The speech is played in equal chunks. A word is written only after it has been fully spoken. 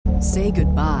Say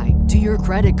goodbye to your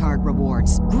credit card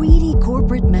rewards. Greedy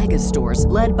corporate mega stores,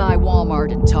 led by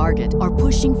Walmart and Target, are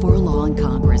pushing for a law in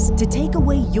Congress to take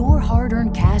away your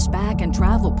hard-earned cash back and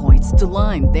travel points to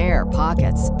line their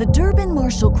pockets. The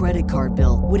Durbin-Marshall credit card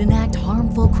bill would enact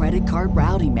harmful credit card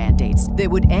routing mandates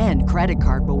that would end credit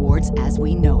card rewards as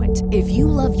we know it. If you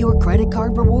love your credit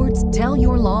card rewards, tell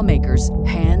your lawmakers,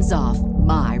 hands off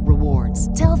my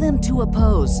rewards. Tell them to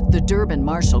oppose the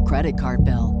Durbin-Marshall credit card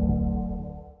bill.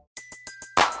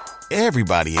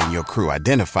 Everybody in your crew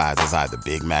identifies as either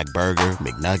Big Mac Burger,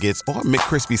 McNuggets, or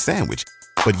McCrispy Sandwich.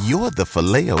 But you're the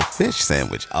Filet-O-Fish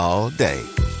Sandwich all day.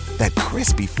 That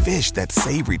crispy fish, that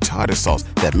savory tartar sauce,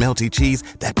 that melty cheese,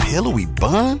 that pillowy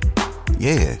bun.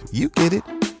 Yeah, you get it.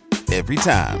 Every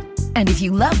time. And if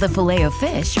you love the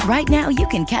Filet-O-Fish, right now you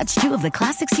can catch two of the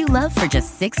classics you love for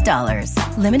just $6.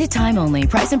 Limited time only.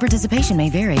 Price and participation may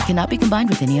vary. Cannot be combined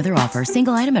with any other offer.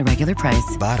 Single item at regular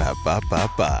price.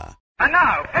 Ba-da-ba-ba-ba. And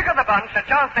now, pick of the bunch, a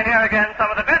chance to hear again some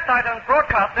of the best items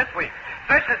broadcast this week.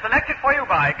 Specially selected for you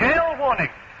by Gail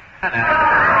Warnick. In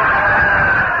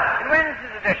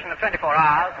Wednesday's edition of 24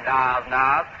 Hours and Hours and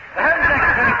Hours, the Home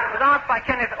Secretary was asked by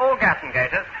Kenneth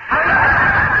Allgassengaters how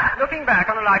looking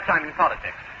back on a lifetime in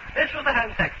politics. This was the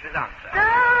Home Secretary's answer.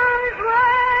 Those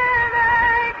were the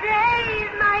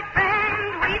days, my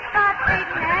friend, we thought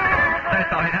they'd never... So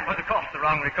sorry, that was of course the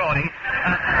wrong recording.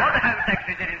 What the Home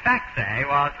Secretary did in fact say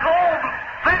was, "Oh,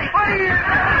 very funny!"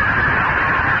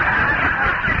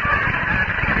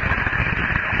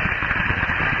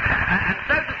 And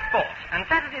so to sport, and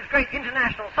Saturday's great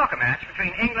international soccer match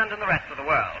between England and the rest of the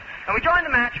world. And we joined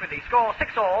the match with the score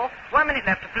 6-all, 1 minute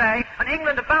left to play, and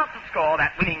England about to score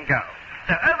that winning goal.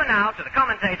 So over now to the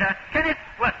commentator, Kenneth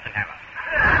Wostenhammer.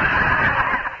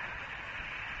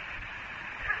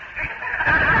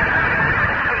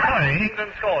 Sorry,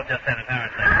 England scored just then,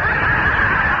 apparently.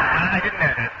 I didn't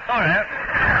notice. Sorry.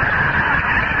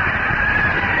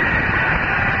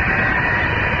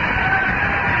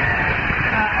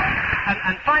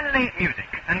 And finally, music.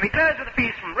 And we close with a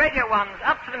piece from Radio 1's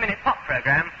up-to-the-minute pop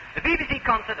program, the BBC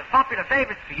concert of popular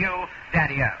favourites for you,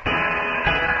 Daddy-O.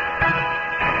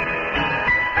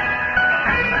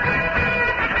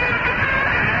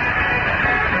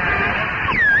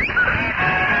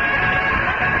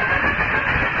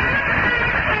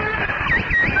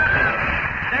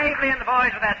 And the boys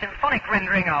with their symphonic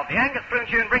rendering of the Angus Broom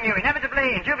tune bring you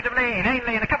inevitably, indubitably,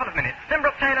 inanely in a couple of minutes.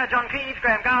 Simbrook Taylor, John Cleese,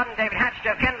 Graham Garden, David Hatch,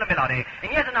 Joe Kendall and Melody.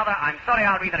 In yet another, I'm sorry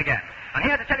I'll read that again. And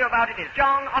here to tell you about it is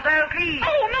John Otto Cleese.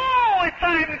 Oh no, it's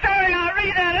I'm sorry I'll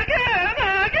read that again.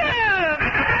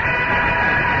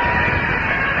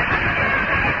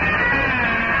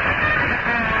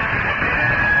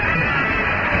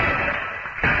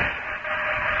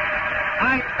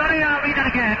 I'm sorry I'll read that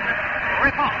again.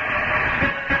 Report.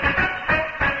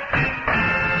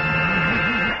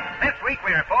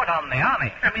 We report on the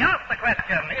Army. And we ask the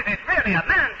question, is it really a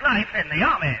man's life in the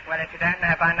Army? Well, if you don't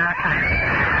know by now...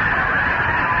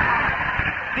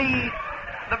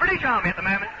 The British Army at the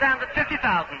moment stands at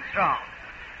 50,000 strong.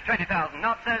 20,000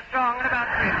 not so strong and about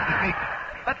 300 people.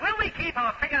 But will we keep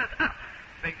our figures up?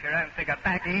 Speak for your own figure,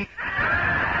 Baggy.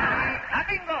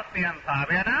 Having lost the Empire,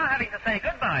 we are now having to say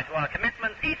goodbye to our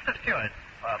commitments east of Suez.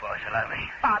 Bye-bye, Salome.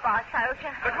 Bye-bye,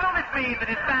 soldier. But will this mean the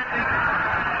disbanding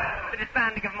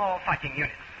of more fighting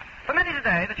units? For many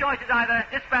today, the choice is either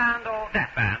disband or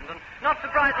deathband, and not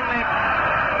surprisingly,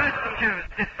 most of them choose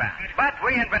disband. But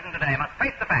we in Britain today must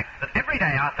face the fact that every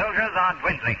day our soldiers are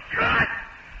dwindling.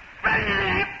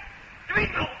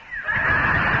 Dwindle!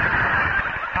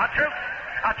 Our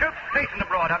troops stationed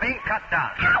abroad are being cut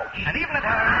down. And even at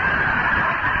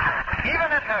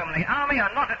home, the Army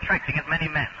are not attracting as many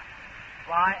men.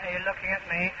 Why are you looking at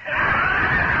me?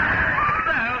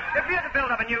 So, if we are to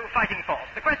build up a new fighting force,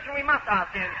 the question we must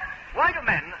ask is, why do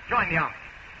men join the Army?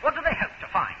 What do they hope to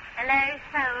find? Hello,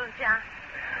 soldier.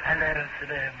 Hello,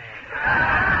 Salome.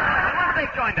 And once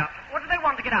they've joined up, what do they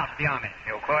want to get out of the Army?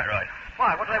 You're quite right.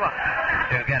 Why? What do they want?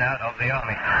 To get out of the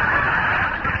Army.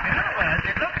 In other words,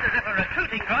 it looks as if a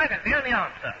recruiting drive is the only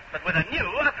answer, but with a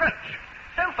new approach.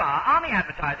 So far, Army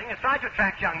advertising has tried to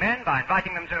attract young men by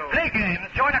inviting them to play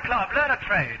games, join a club, learn a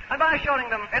trade, and by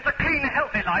assuring them it's a clean,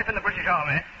 healthy life in the British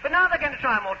Army. But now they're going to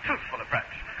try a more truthful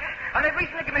approach. And they've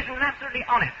recently commissioned an absolutely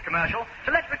honest commercial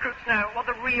to let recruits know what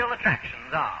the real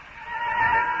attractions are.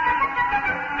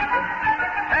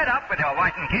 Head up with your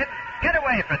whitened kids. Get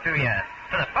away for 2 years.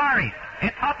 To the Far East.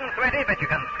 It's hot and sweaty, but you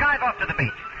can skive off to the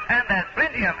beach. And there's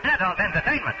plenty of adult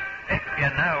entertainment, if you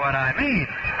know what I mean.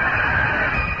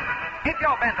 If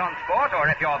you're bent on sport, or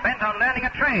if you're bent on learning a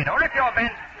trade, or if you're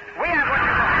bent, we have what you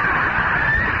want.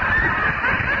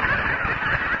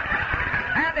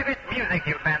 And if it's music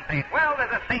you fancy, well, there's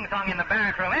a sing-song in the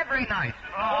barrack room every night.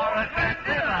 Or a Of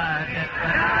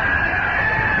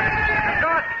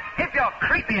course, if you're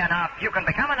creepy enough, you can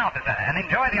become an officer and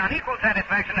enjoy the unequal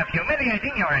satisfaction of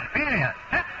humiliating your inferiors.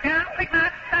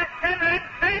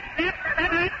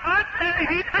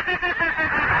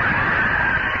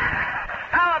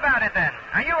 How about it then?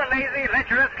 Are you a lazy,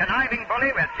 lecherous, conniving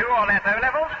bully with 2 or less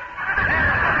O-levels?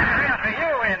 Then for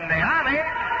you in the Army.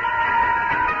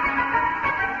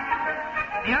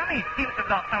 The Army seems to have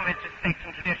lost some of its respect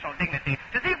and traditional dignity.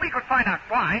 To see if we could find out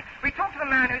why, we talked to the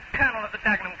man who's colonel of the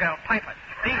Dagenham Girl Pipers,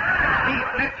 the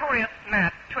notorious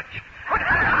Mad Twitch.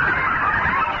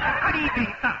 Good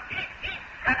evening, sir.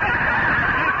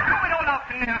 How we'd all like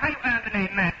to know how you earned the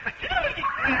name Mad Twitch. It's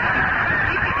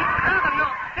rather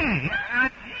not say.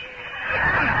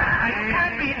 I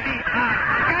can't read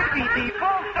the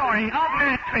full story of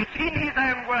Mad Twitch in his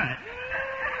own words.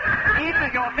 In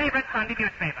your favourite Sunday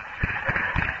newspaper.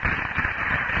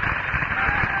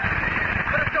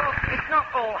 But of course, it's not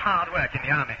all hard work in the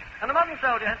Army, and the modern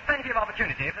soldier has plenty of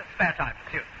opportunity for spare time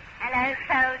pursuit. Hello,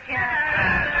 soldier.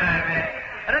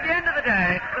 And at the end of the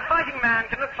day, the fighting man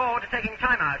can look forward to taking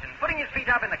time out and putting his feet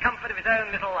up in the comfort of his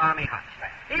own little army hut.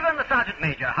 Even the sergeant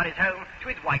major hurries home to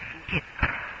his wife and kids.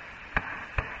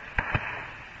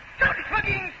 George is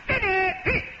fucking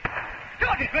steady!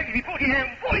 George is ready to be put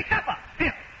home for his supper.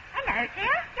 Here. Hello,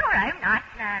 dear. You're home nice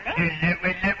and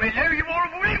early. Hello, you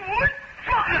horrible little woman.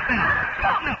 Smarten up now.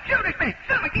 Smarten up. Show this bed.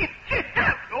 Some again. Sit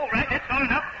down. All right, that's fine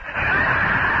enough.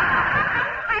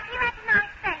 Have you had a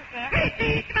nice day, dear?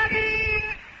 Mrs.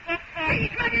 Muggins! Yes, dear.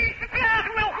 Mrs. Muggins, prepare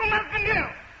to welcome husband you.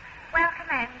 Welcome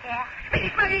home, dear.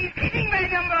 Mrs. Muggins, kissing my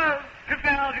number.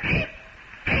 Prepare to kiss.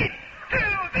 Kiss. To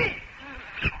the...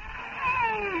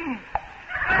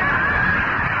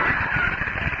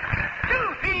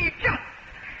 Jump.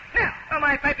 Now, are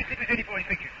my baby slippers ready for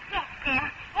inspection? Yes,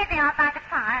 dear. Here they are by the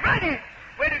fire. Right then.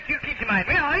 Where does you keep your mind?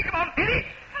 Where are you? Come on, hit it.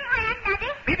 I am,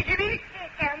 Daddy. Baby Jimmy.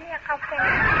 It's only a coffee.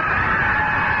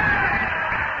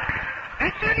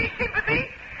 That's only sympathy.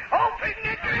 Open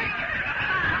the drink.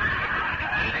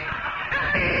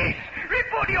 Yes.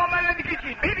 Report to your mother in the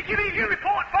kitchen. Baby Jimmy, you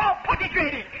report for potty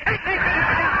training.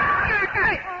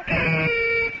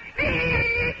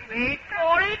 Wait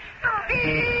for it.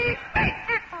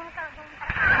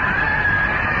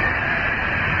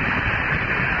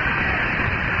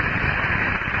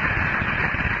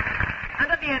 And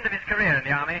at the end of his career in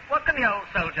the Army, what can the old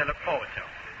soldier look forward to?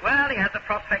 Well, he has the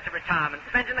prospect of retirement,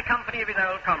 spent in the company of his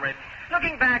old comrades,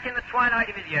 looking back in the twilight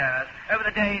of his years over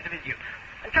the days of his youth,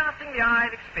 and casting the eye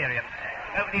of experience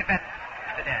over the events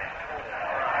of the day.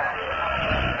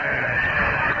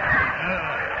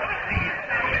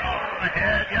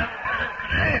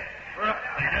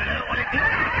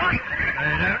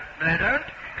 They don't.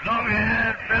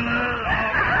 Long-haired fellas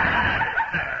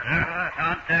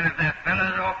can't tell if they're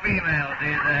fellas or females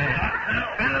these days.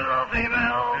 Fellas or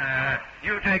females?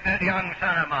 You take that young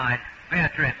son of mine,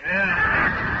 Beatrice.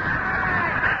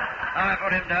 I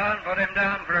put him down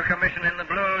for a commission in the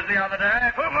Blues the other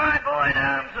day. Put my boy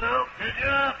down, too. Did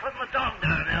you? Put my dog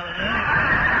down the other day.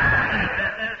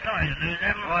 Sorry to lose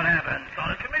him. What happened?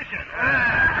 Got a commission.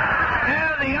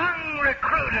 Well, the young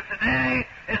recruit of today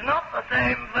is not the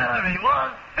same fella he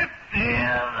was 50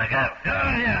 years ago.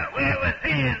 Oh, yeah. Where was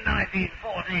he in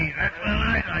 1914? That's where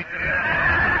I'd like to go.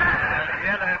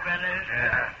 Yellow bellies.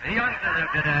 The youngsters of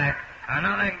today are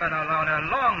nothing but a lot of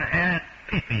long-haired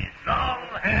pippies.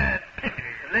 Long-haired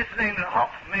pippies. Listening to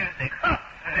hop music.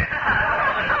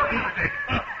 Music.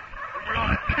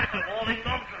 All these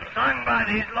nonsense sung by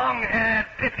these long-haired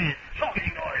pippies.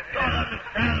 Shocking noise. Don't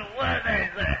understand a word they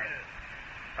say.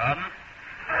 Pardon?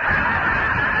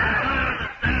 Don't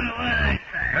understand a word they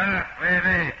say.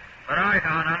 Maybe. But I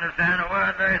can't understand a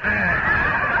word they say.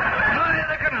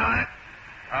 Neither can I.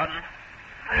 Pardon?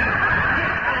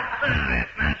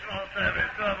 National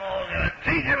service, come all good.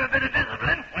 Teach him a bit of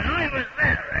discipline. When I was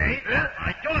their age,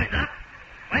 I joined up,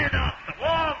 went off to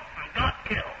war, and got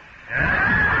killed.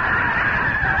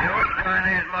 You wouldn't find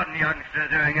these modern youngsters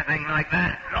doing a thing like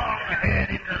that. Long-haired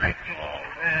intellectuals.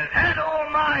 Had all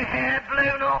my hair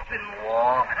blown off in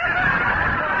war.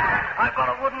 I've got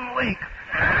a wooden wig.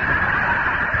 I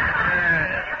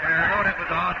thought it was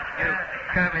odd. You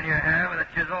combing your hair with a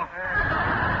chisel.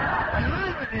 When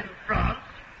I was in France,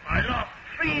 I lost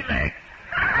 3 legs.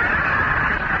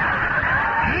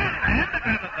 And the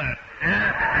gramophone.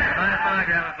 Yeah, I had my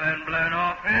gramophone blown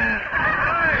off. Yeah.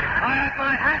 I had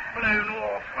my hat blown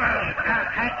off. Well,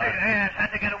 had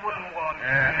to get a wooden one.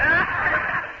 Yeah.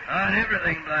 I had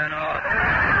everything blown off.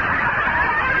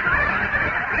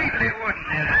 Completely wooden,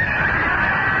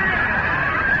 yeah.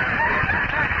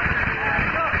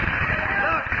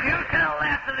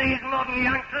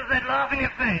 that laugh in your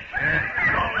face?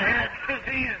 Long-haired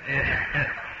pussies.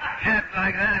 Chaps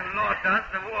like that have lost us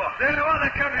the war. Then no other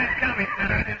country's coming to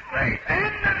in his place.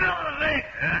 And another thing.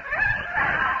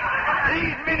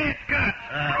 These miniskirts.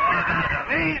 What about them?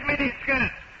 These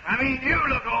miniskirts. I mean, you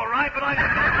look all right, but I don't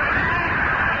know.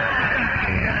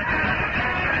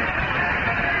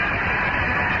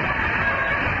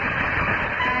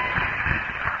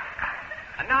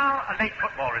 And now, a late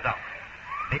football result.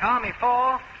 The Army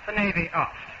 4, the Navy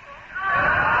off.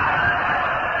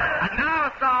 And now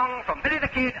a song from Billy the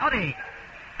Kid, Oddie.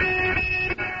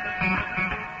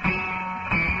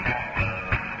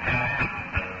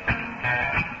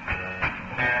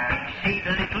 See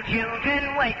the little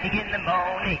children waiting in the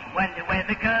morning, wonder where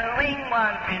they're going,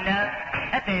 want to know.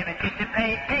 They're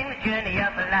anticipating the journey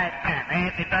of a lifetime.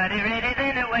 Everybody ready,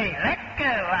 then away, let's go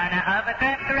on a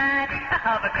hovercraft ride, a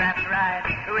hovercraft ride.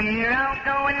 We're all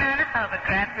going on a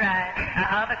hovercraft ride, a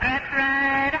hovercraft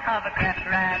ride, a hovercraft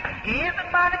ride.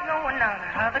 Everybody going on a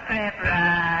hovercraft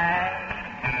ride.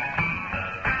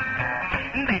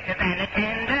 Better than a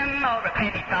tandem or a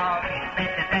penny farthing,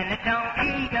 better than a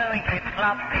donkey going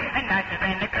clip-clop, and nicer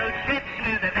than a coach trip,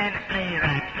 smoother than a sleigh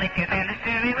ride, slicker than a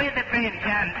story with a fringe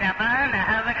on top on a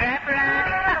hovercraft ride,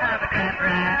 a hovercraft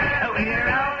ride. We're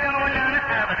all going on a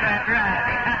hovercraft ride,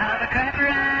 a hovercraft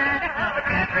ride, a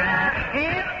hovercraft ride.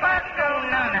 Everybody's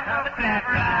going on a hovercraft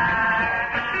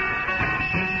ride.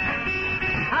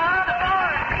 All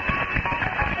aboard!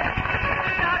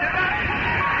 Start a rocket!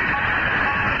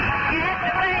 Get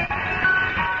away!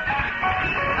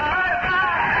 All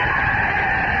aboard!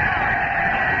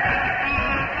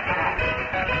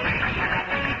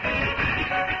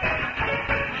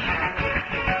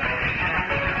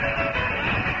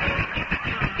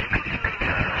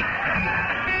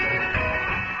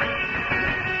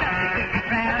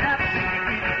 Proud up,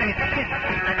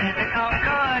 there's a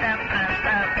Concorde up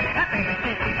above. I think it's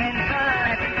sentimental,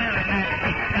 that's so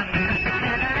romantic. Come to the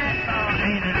Cadillac for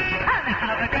minutes. On a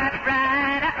hovercraft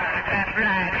ride, a hovercraft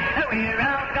ride. We're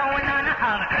all going on a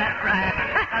hovercraft ride,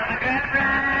 a hovercraft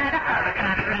ride, a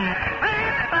hovercraft ride.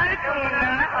 Everybody's going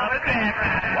on a hovercraft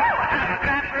ride. Whoa, a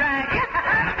hovercraft ride, yeah, a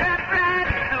hovercraft ride.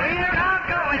 We're all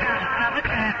going on a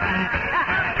hovercraft ride, a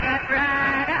hovercraft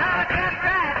ride, a hovercraft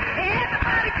ride.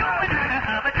 Everybody going on a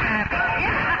hovercraft ride,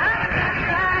 yeah, a hovercraft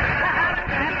ride, a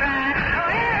hovercraft ride.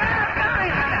 We're all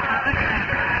going on a hovercraft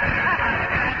ride, a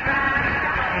hovercraft ride.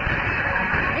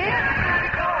 Everybody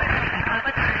going on a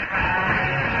hovercraft ride.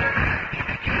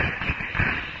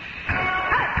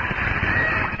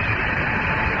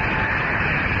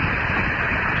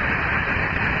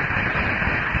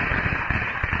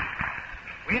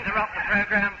 We interrupt the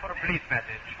program for a police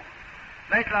message.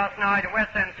 Late last night, a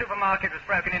West End supermarket was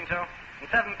broken into, and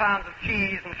 7 pounds of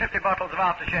cheese and 50 bottles of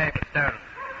aftershave were stolen.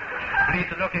 Police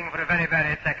are looking for a very,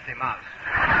 very sexy mouse.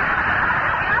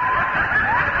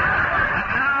 And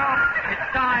now, it's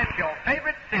time for your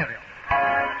favorite cereal.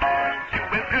 You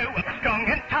will grow up strong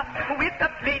and tough with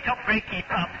a plate of breaky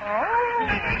puff.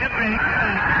 Letting the break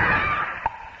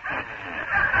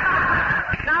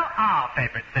Now, our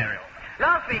favorite cereal.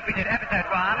 Last week we did episode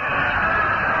 1,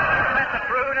 Professor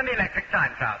Prune and the Electric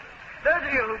Time Trousers. Those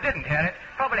of you who didn't hear it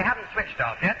probably haven't switched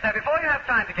off yet, so before you have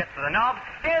time to get to the knob,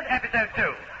 here's episode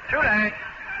 2. Too late.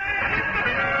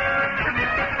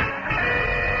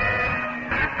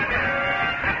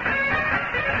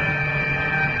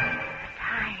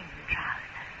 Time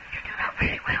trousers. You do that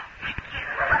very well.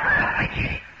 Thank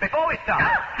you. Before we start,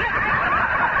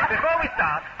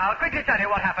 I'll quickly tell you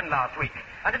what happened last week.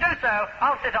 And to do so,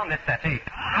 I'll sit on this settee.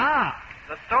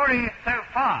 The story so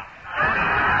far.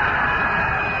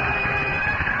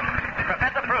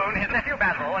 Professor Prune, his nephew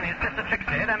Basil, and his sister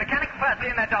Trixie, their mechanic Percy,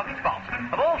 and their dog Spot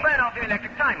have all flown off to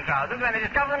Electric Time Trousers when they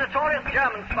discover the notorious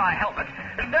German spy Helmut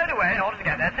is stowed away in order to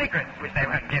get their secrets, which they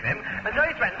won't give him, and so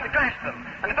he threatens to crash them.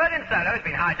 And the Persian Solo has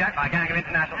been hijacked by a gang of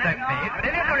international soap thieves, but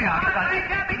Ilya Kuryakov's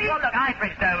well, look, I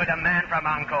switched over to Man from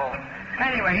Uncle.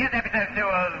 Anyway, here's episode 2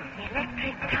 of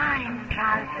Electric Time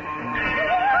Trousers.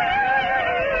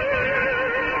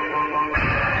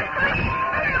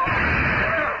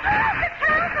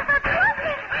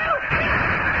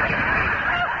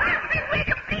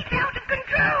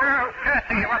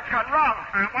 What's gone wrong?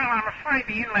 Well, I'm afraid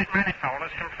the inlet manifold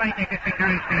has completely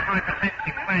disengaged the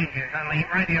hypersensitive flanges, and the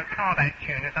radio carbide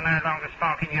tuners are no longer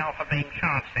sparking the alpha beam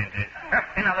charge centers.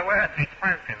 In other words, It's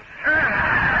broken.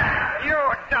 you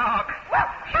dog.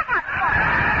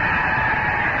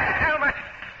 Helmut,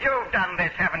 you've done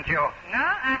this, haven't you? No,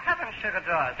 I haven't, Sugar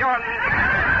Jaws. You're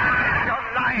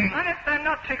lying. Honest, I'm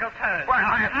not Tickle Toes. Well,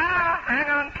 hang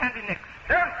on, Candy Nix.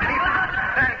 Don't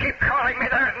keep calling me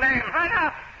those names. Right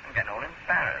up. I'm getting all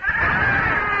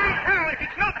embarrassed.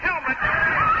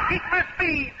 moment. It must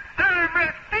be our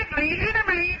most deadly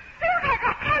enemy. Look at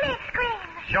the telly screen.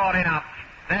 Sure enough,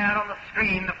 there on the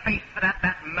screen, the face that at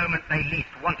that moment they least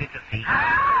wanted to see.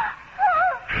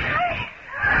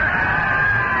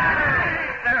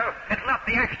 No, it's not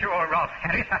the actual Rolf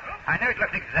Harris. I know it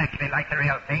looks exactly like the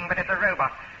real thing, but it's a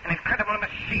robot, an incredible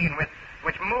machine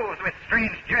which moves with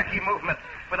strange, jerky movements,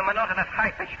 with a monotonous,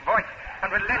 high-pitched voice,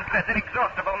 and relentless,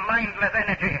 inexhaustible, mindless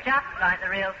energy. Just like the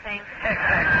real thing.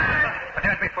 Exactly. But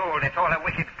don't be fooled. It's all a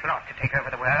wicked plot to take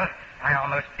over the world. My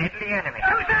almost deadly enemy.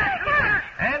 Who's that?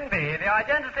 Envy, the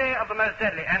identity of the most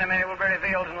deadly enemy will be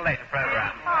revealed in a later program.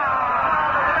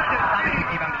 Do something to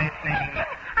keep them listening.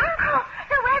 Uncle,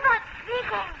 the robot's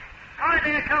speaking. Hi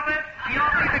there, Comet. You'll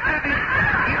be the cabin.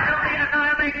 You will be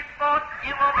annihilated, Spot.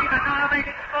 You will be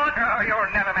annihilated, Spot. Oh,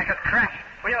 you'll never make us crash.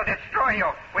 We'll destroy you.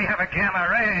 We have a gamma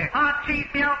ray. Hard cheese,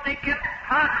 the old ticket.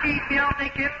 Hard cheese, the old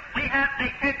ticket. We have the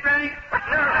head ray.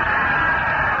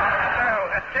 No,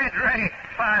 a dead ray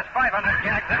fires 500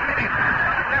 gags a minute.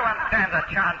 No one stands a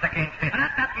chance against it. And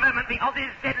at that moment, the Aussie's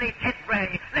deadly head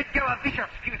ray let go a vicious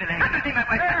fusillade. Everything that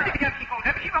way. Everything that keep on.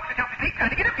 She rocks herself to sleep,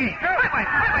 trying to get up here. Wait,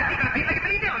 keep on, like a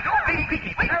billy nose. Oh, very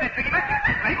quickly. Wait, that's pretty much it.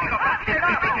 Wait, you got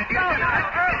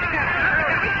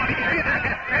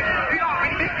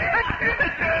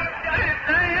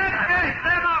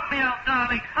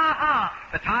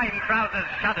The time trousers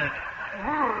shuddered,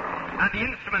 and the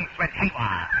instruments went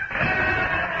haywire.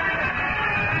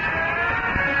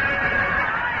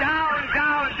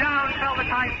 Down fell the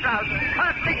time trousers,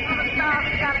 hurtling from the stars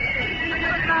and galaxies, into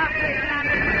the darkness and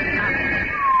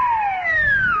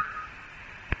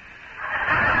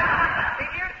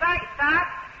Did you say that?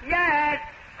 Yes.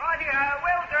 Rightio,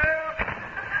 will do.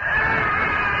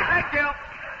 Thank you.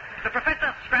 The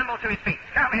professor scrambled to his feet.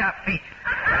 Come here, feet.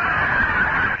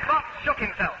 Spot shook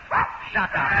himself. Shut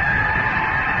up.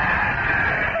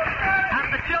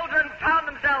 And the children found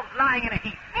themselves lying in a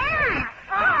heap.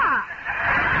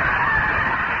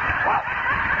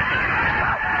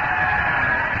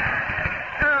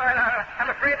 I'm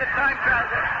afraid the time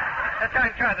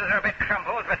trousers are a bit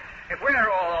crumpled, but if we're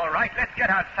all right, let's get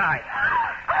outside.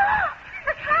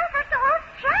 The trousers are all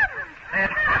jammed.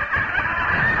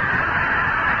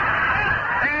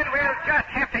 Then we'll just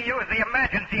have to use the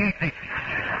emergency exit.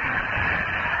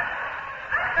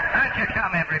 Don't you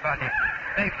come, everybody.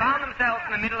 They found themselves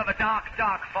in the middle of a dark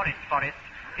forest.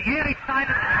 The eerie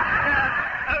silence was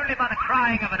disturbed only by the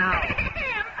crying of an owl.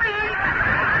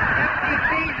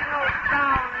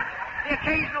 The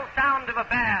occasional sound of a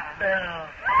bear.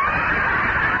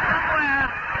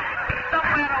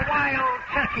 Somewhere a wild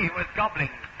turkey was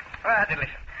gobbling.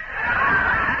 Delicious.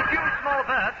 And a few small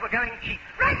birds were going cheap.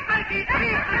 Right, Mikey,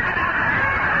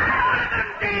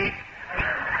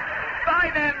 By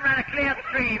them ran a clear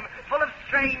stream full of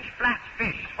strange flat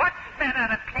fish. What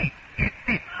manner of place is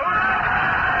this? Who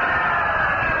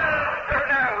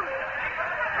knows?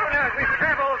 We've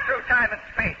traveled through time and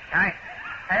space. I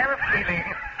have a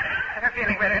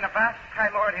feeling we're in a vast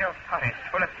primordial forest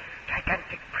full of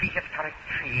gigantic prehistoric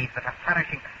trees that are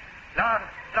flourishing long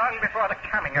before the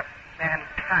coming of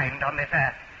mankind on this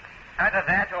earth. Either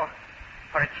that or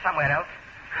it's somewhere else.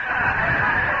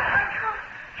 Uncle,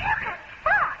 look at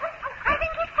Spot. I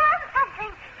think he found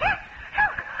something. Yes,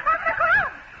 look, on the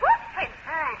ground. Footprints.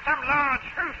 Some large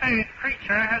hoof-headed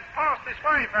creature has passed this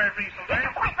way very recently.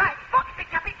 You're quite right. Spot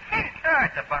picked up its scent. Oh,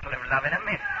 it's a bottle of love in a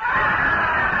mist.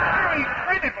 Very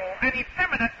incredible and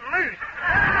effeminate moose.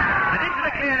 And into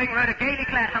the clearing rode a gaily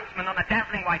clad huntsman on a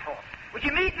dazzling white horse, which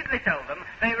immediately told them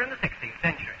they were in the 16th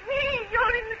century.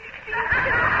 You're in the 16th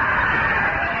century.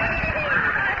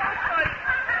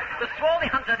 The swarthy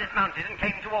hunter dismounted and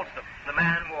came towards them. The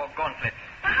man wore gauntlets.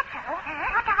 That's all.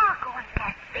 What are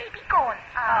gauntlets? Baby gauntlets.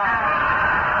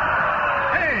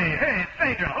 Hey,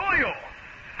 stranger, who are you?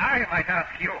 I might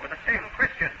ask you the same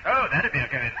question. Oh, that'd be a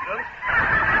coincidence.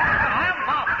 I am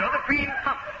master of the Queen's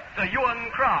Hunt, Sir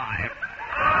Ewan Cry.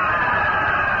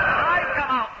 I've come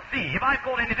out to see if I've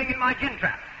caught anything in my gin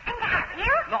trap. And have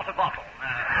you? Not a bottle.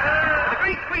 The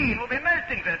Great Queen will be most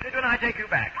interested when I take you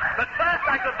back. But first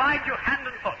I shall bind you hand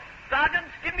and foot. Sergeant,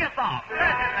 give me a thought.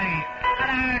 Certainly.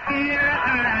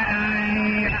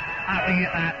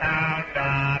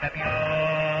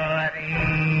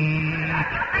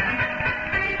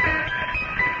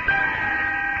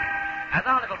 As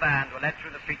our little band were led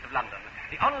through the streets of London,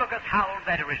 the onlookers howled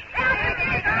their derision.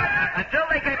 Until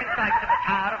they came in sight of the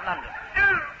Tower of London.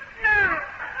 No,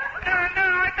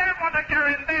 I don't want to go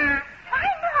in there. Why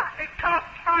not? It costs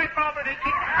 £5, and it's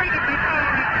incredibly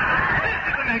boring. This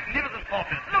is a magnificent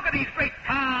fortress. Look at these great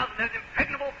towers, and those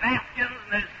impregnable bastions,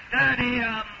 and those sturdy,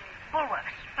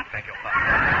 bulwarks. I beg your pardon.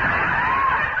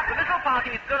 With this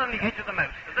She stood on the edge of the moat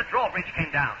as the drawbridge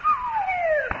came down.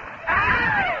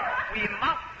 We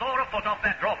must saw a foot off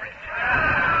that drawbridge.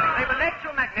 They were led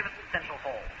to a magnificent central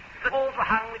hall. The walls were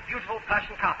hung with beautiful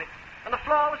Persian carpets, and the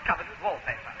floor was covered with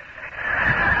wallpaper.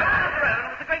 On the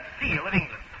throne was the great seal of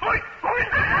England.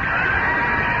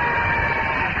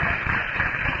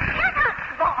 Shut up,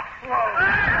 boss.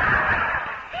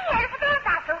 See, over there,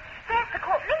 Basil. There's the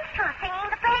court minstrel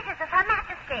singing the praises of Her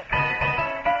Majesty.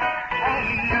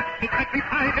 It might be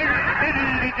private, then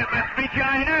Elizabeth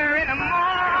Regina in the morning.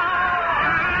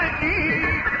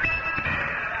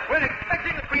 We're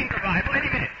expecting the Queen's arrival any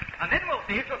minute, and then we'll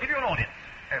see if she'll give you an audience.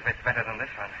 If it's better than this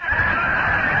one.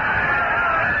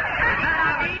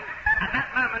 At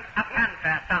that moment, a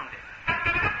fanfare sounded.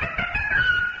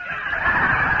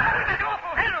 An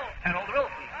awful herald! Harold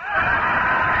Wilson.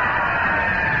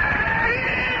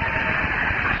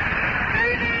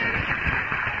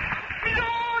 Me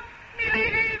lords, me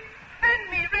ladies, and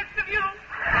me rest of you.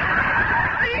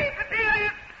 Be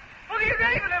prepared for the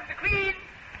arrival of the Queen,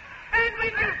 and when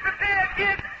you prepare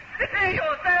gifts, prepare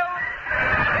yourselves.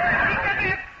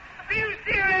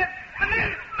 The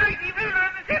most mighty ruler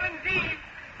of the seven seas,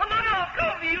 the monarch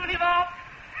of the universe,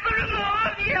 the ruler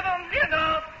of the heavens and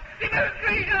earth, the most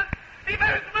gracious, the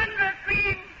most wondrous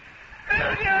Queen.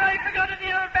 Oh dear, I've forgotten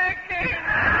the old bag's name.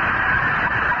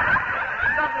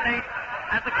 Suddenly,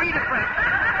 as the Queen approached,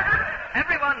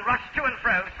 everyone rushed to and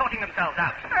fro, sorting themselves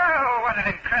out. Oh, what an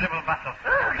incredible bustle.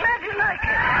 Oh, glad you like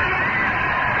it.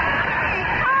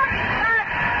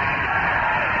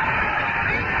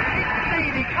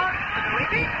 Lady Constable,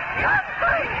 is it?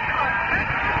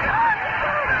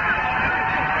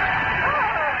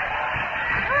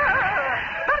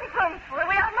 Nonsense.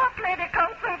 We are not Lady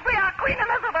Constance. We are Queen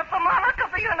Elizabeth, the monarch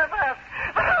of the universe,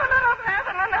 the ruler of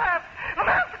heaven and earth, the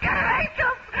most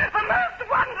courageous, the most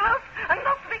wondrous, and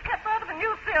not to be kept out of a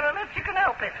new serial if you can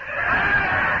help it.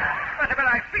 But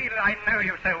I feel I know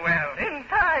you so well. In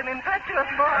time, impetuous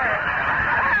boy.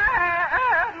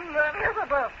 I am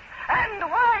Elizabeth. And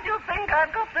why do you think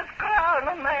I've got this crown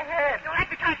on my head? You're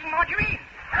advertising Margarine.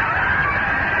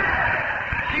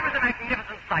 She was a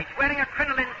magnificent sight, wearing a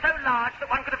crinoline so large that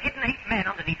one could have hidden 8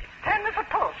 men underneath it. 10 is a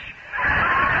push.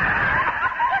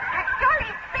 A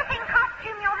jolly fitting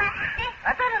costume, Your Majesty.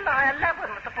 I don't know, 11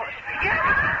 is a push. Yes,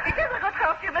 it is a good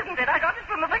costume, isn't it? I got it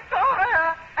from the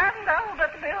Victoria and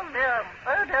Albert Museum.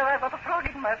 Oh dear, I've got a frog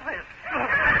in my face.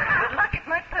 With luck, it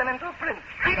might turn into a prince.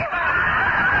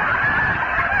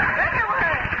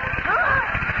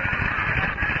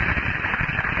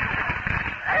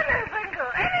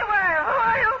 Anyway, who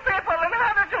are you people and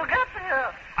how did you get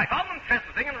here? I found them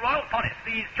trespassing in royal forest.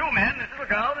 These 2 men, this little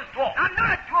girl, this dwarf. I'm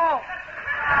not a dwarf.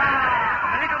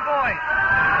 A little boy.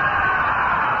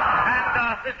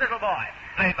 And this little boy,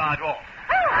 played by a dwarf.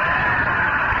 Sorry,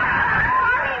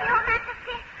 Your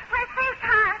Majesty. We're so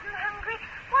tired and hungry.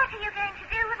 What are you going to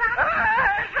do with us? I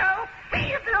shall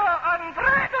feed you on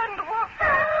bread and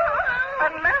water.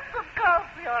 Unless, of course,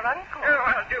 your uncle. Oh,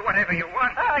 I'll do whatever you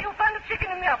want. You'll find a chicken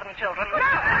in the oven, children.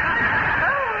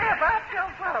 Only about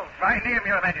yourself. My name,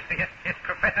 Your Majesty, is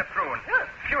Professor Prune. A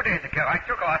few days ago, I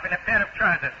took off in a pair of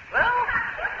trousers. Well,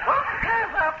 what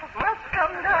goes up must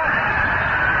come down.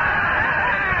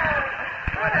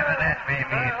 Whatever that may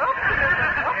mean.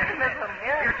 Optimism,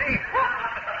 yes. You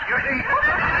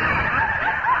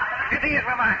see, it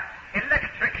were my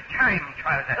electric time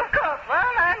trousers. Of course.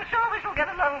 Well, I'm sure we shall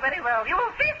get along very well. You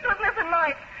will feast with me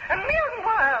tonight. And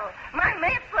meanwhile, my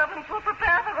maidservants will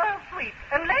prepare the royal suite.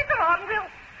 And later on, we'll...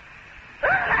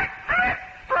 Electric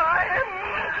time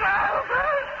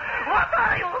trousers? What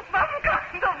are you, some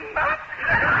kind of nut?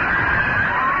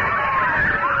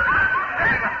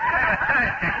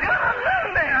 You're a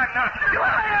loony. I'm not. You are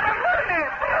a loony.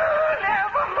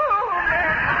 Never loony.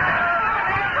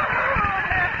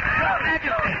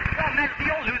 Your Majesty,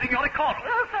 you're losing your decorum.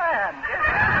 Yes, I am.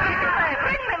 Anyway,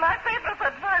 bring me my favorite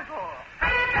advisor.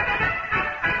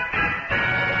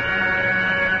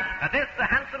 At this, the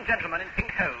handsome gentleman in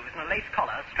pink hose and a lace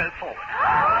collar strode forward.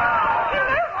 You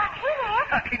know what he is?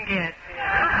 Fucking yes.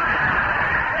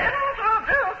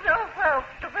 Introduce yourself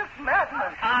to this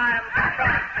madman. I'm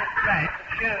Francis Drake, but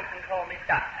you can call me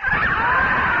Doug.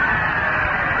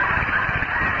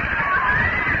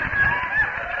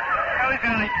 How is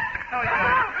it?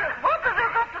 What have you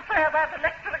got to say about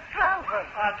electric trousers?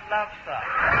 I'd love, sir.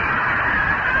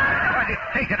 Well, it's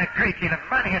taken a great deal of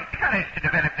money and courage to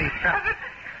develop these trousers.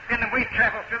 And we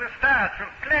travel through the stars from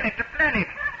planet to planet.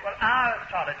 Well, our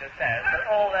astrologer says that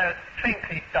all those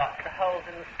twinkly dots are holes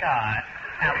in the sky,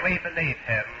 and we believe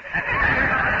him.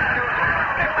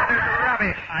 There's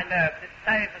rubbish. I know, but it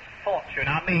saves us a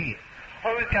fortune. I mean,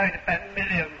 Who's going to spend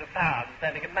millions of pounds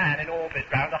sending a man in orbit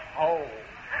round a hole?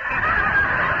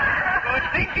 Good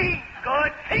thinking!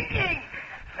 Good thinking!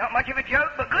 Not much of a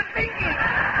joke, but good thinking.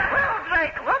 Well,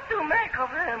 Drake, what do you make of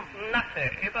him?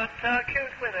 Nothing, but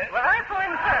cute with it. Well, I saw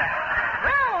him first.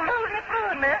 Well,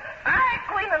 Looney, I,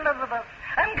 Queen Elizabeth,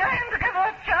 am going to give her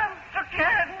a chance to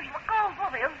change the course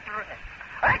of history.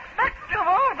 I expect you've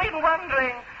all been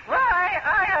wondering why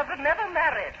I have never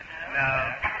married.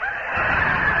 No.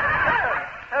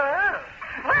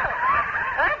 Well,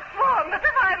 I've sworn that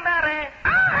if I marry,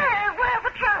 I wear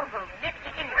the trousers.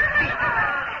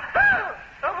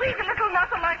 A weak little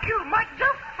nutter like you might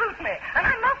just suit me. And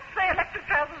I must say electric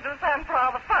trousers do sound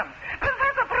rather fun.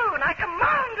 Professor Prune, I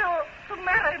command you to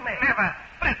marry me. Never.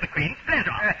 Bless the Queen. Bless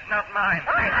her. That's not mine.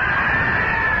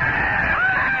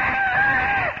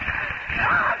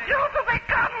 You to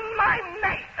become my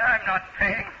mate. I'm not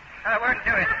paying. I won't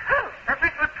do it.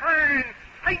 Professor Prune,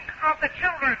 think of the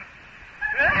children.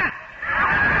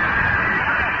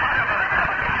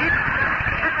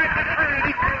 Professor Prune,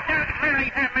 if you don't marry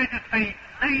Her Majesty,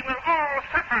 they will all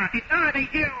suffer. It's either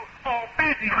you or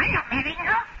Basil. I am marrying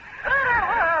her.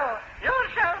 Well, you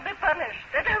shall be punished.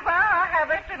 It is our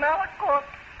habit in our court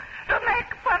to make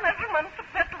punishment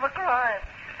fit the crime.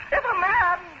 If a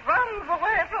man runs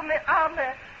away from the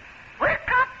army, we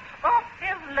cut off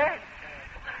his leg.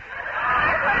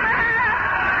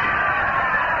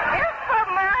 If a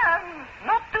man,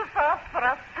 not too fast for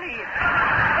us, please.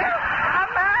 If a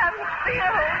man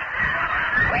steals,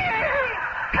 we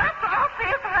cut off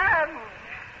his hand.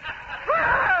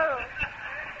 Well,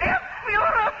 if you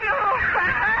refuse to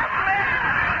have me,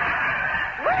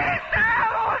 we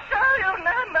shall show you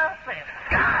no mercy.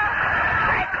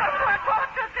 Take us to a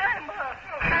torture chamber.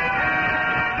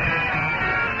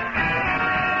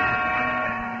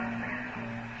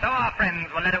 So our friends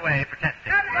were led away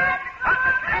protesting.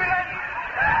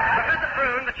 Professor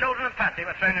Prune, the children of Patsy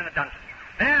were thrown in a dungeon.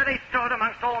 There they stood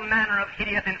amongst all manner of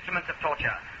hideous instruments of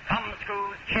torture.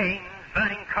 Thumbscrews, chains,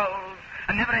 burning coals,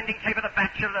 a never-ending tape of the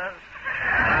bachelors.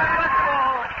 First of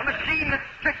all, a machine that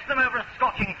stretched them over a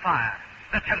scorching fire,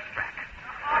 the toast rack.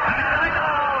 And beside them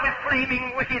all, with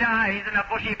flaming, wicked eyes and a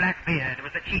bushy black beard,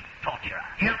 was the chief torturer.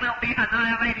 You will be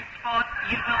annihilated, sport.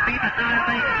 You will be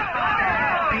annihilated, sport. You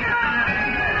will be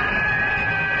annihilated.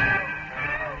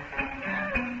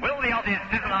 Will the Aussies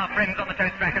sizzle our friends on the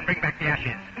toast rack and bring back the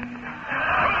ashes? Who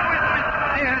is the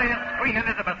mysterious Queen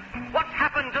Elizabeth? What's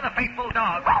happened to the faithful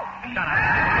dog? Shut up.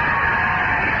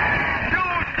 You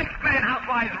six-man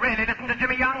housewives really listen to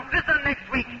Jimmy Young? Listen next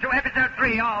week to episode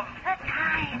 3 of The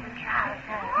Time Trousers.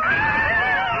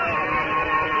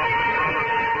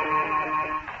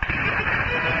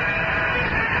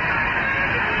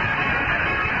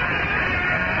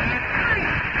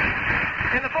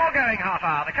 In the foregoing half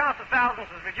hour, the cast of thousands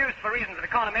was reduced for reasons of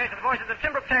economy to the voices of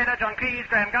Tim Brooke Taylor, John Cleese,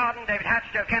 Graham Garden, David Hatch,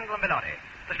 Joe Kendall, and Bellotti.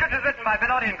 The script was written by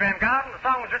Bellotti and Graham Garden, the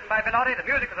song was written by Bellotti, the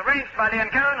music was arranged by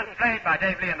Leon Cohen and played by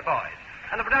Dave Lee and the boys.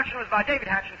 And the production was by David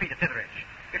Hatch and Peter Titheridge.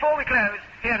 Before we close,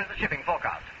 here is the shipping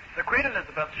forecast. The Queen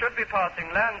Elizabeth should be passing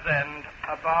Land's End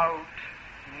about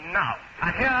now.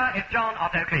 And here is John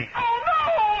Otto Cleese. Oh,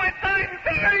 no! It's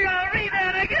inferior! Read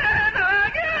it again!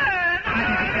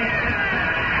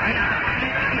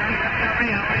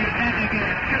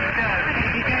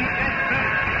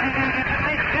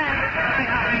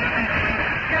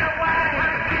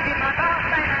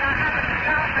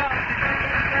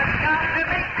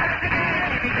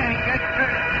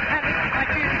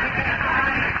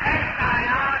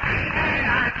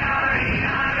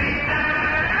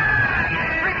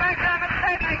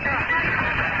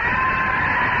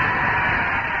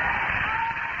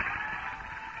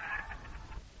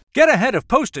 Get ahead of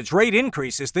postage rate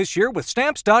increases this year with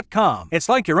Stamps.com. It's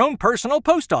like your own personal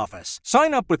post office.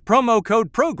 Sign up with promo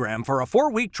code PROGRAM for a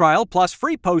 4-week trial plus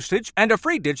free postage and a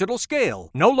free digital scale.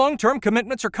 No long-term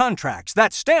commitments or contracts.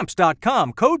 That's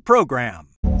Stamps.com, code PROGRAM.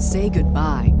 Say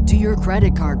goodbye to your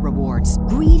credit card rewards.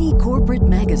 Greedy corporate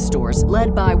mega stores,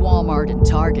 led by Walmart and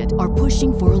Target, are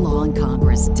pushing for a law in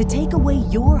Congress to take away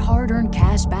your hard-earned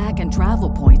cash back and travel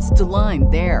points to line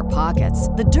their pockets.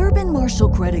 The Durbin-Marshall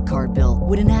credit card bill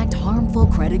would enact harmful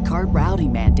credit card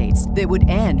routing mandates that would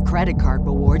end credit card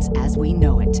rewards as we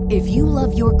know it. If you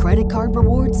love your credit card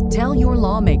rewards, tell your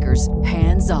lawmakers,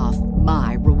 hands off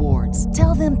my rewards.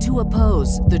 Tell them to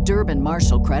oppose the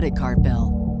Durbin-Marshall credit card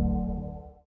bill.